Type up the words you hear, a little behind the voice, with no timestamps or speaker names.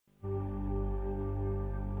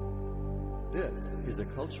This is a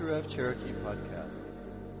Culture of Cherokee podcast.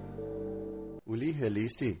 Uli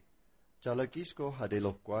helisti, Jalakishko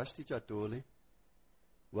hadelokwashi chatuli.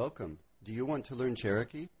 Welcome. Do you want to learn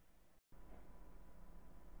Cherokee?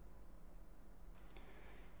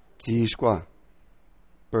 Tishkwa,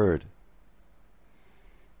 bird.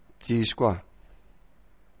 Tishkwa.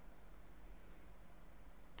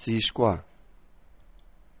 Tishkwa.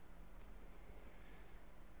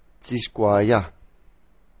 Tishkwaya,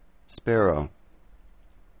 sparrow.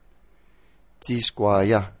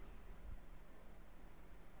 Tishkwaya.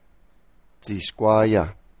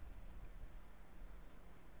 Tishkwaya.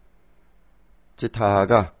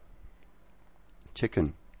 Chitaga,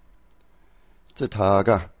 chicken.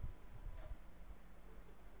 Chitaga.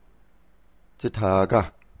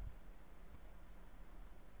 Chitaga.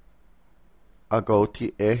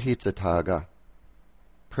 Agoti ehi chitaga,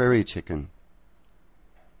 prairie chicken.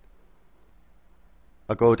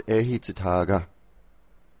 Agod ehi chitaga.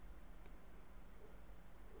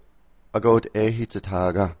 Agod ehi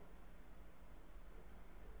chitaga.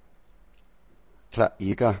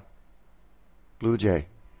 Tlaiga, blue jay.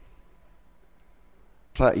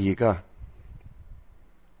 Tlaiga.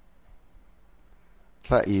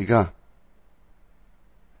 Tlaiga.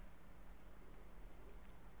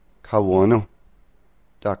 Kawano,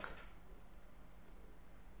 duck.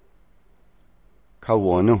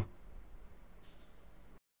 Kawano.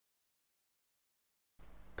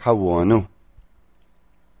 Kawano.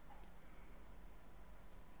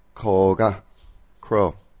 Koga,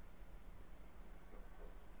 crow.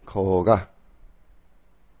 Koga.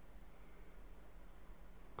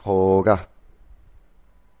 Koga.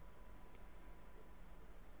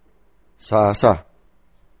 Sasa,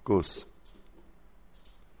 goose.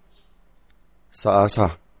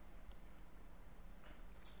 Sasa.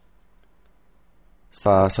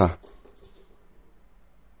 Sasa.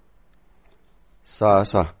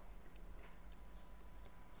 Sasa.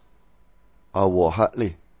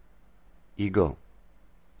 Awahatli, eagle.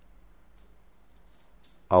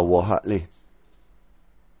 Awahatli.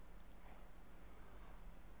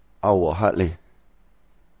 Awahatli.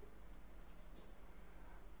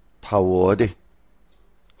 Tawadi,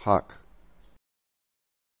 hawk.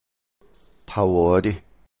 Tawadi.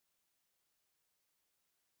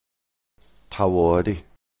 Tawadi.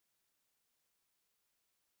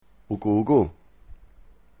 Ugugu.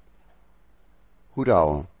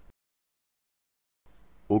 Hudao.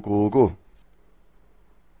 Ugugu.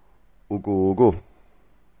 Ugugu.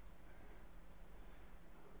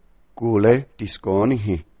 Gule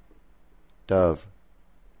disconihi. Dove.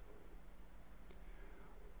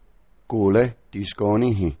 Gule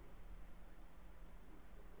disconihi.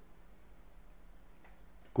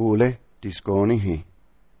 Gule disconihi.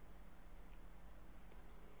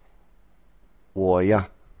 Woya,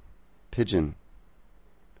 pigeon.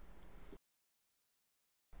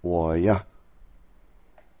 Woya.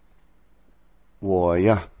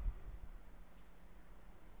 Woya.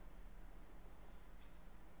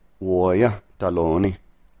 Woya taloni,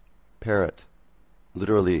 parrot,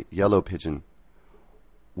 literally yellow pigeon.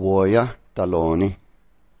 Woya taloni.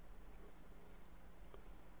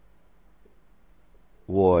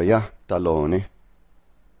 Woya taloni.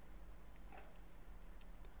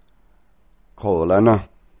 Kolana,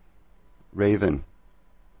 raven.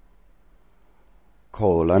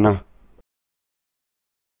 Kolana.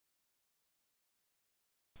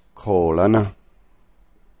 Kolana.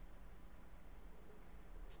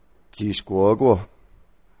 Tishkwogo,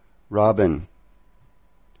 robin.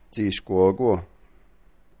 Tishkwogo.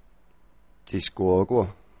 Tishkwogo.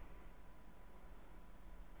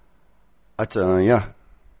 Atanya,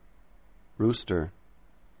 rooster.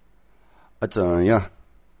 Atanya.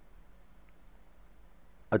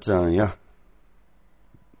 Atanya.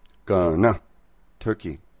 Gana,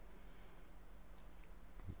 turkey.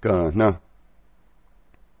 Gana.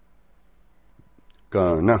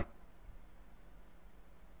 Gana.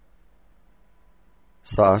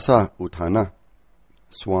 Sasa utana,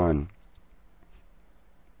 swan.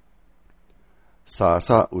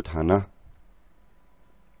 Sasa utana.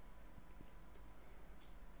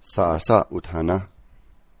 Sasa utana.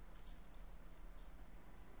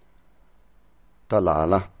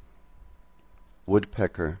 Talala,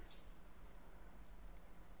 woodpecker.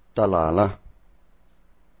 Talala.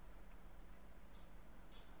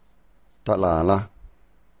 Talala.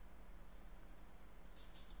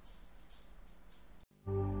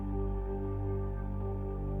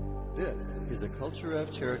 This is a Culture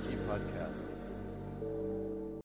of Cherokee podcast.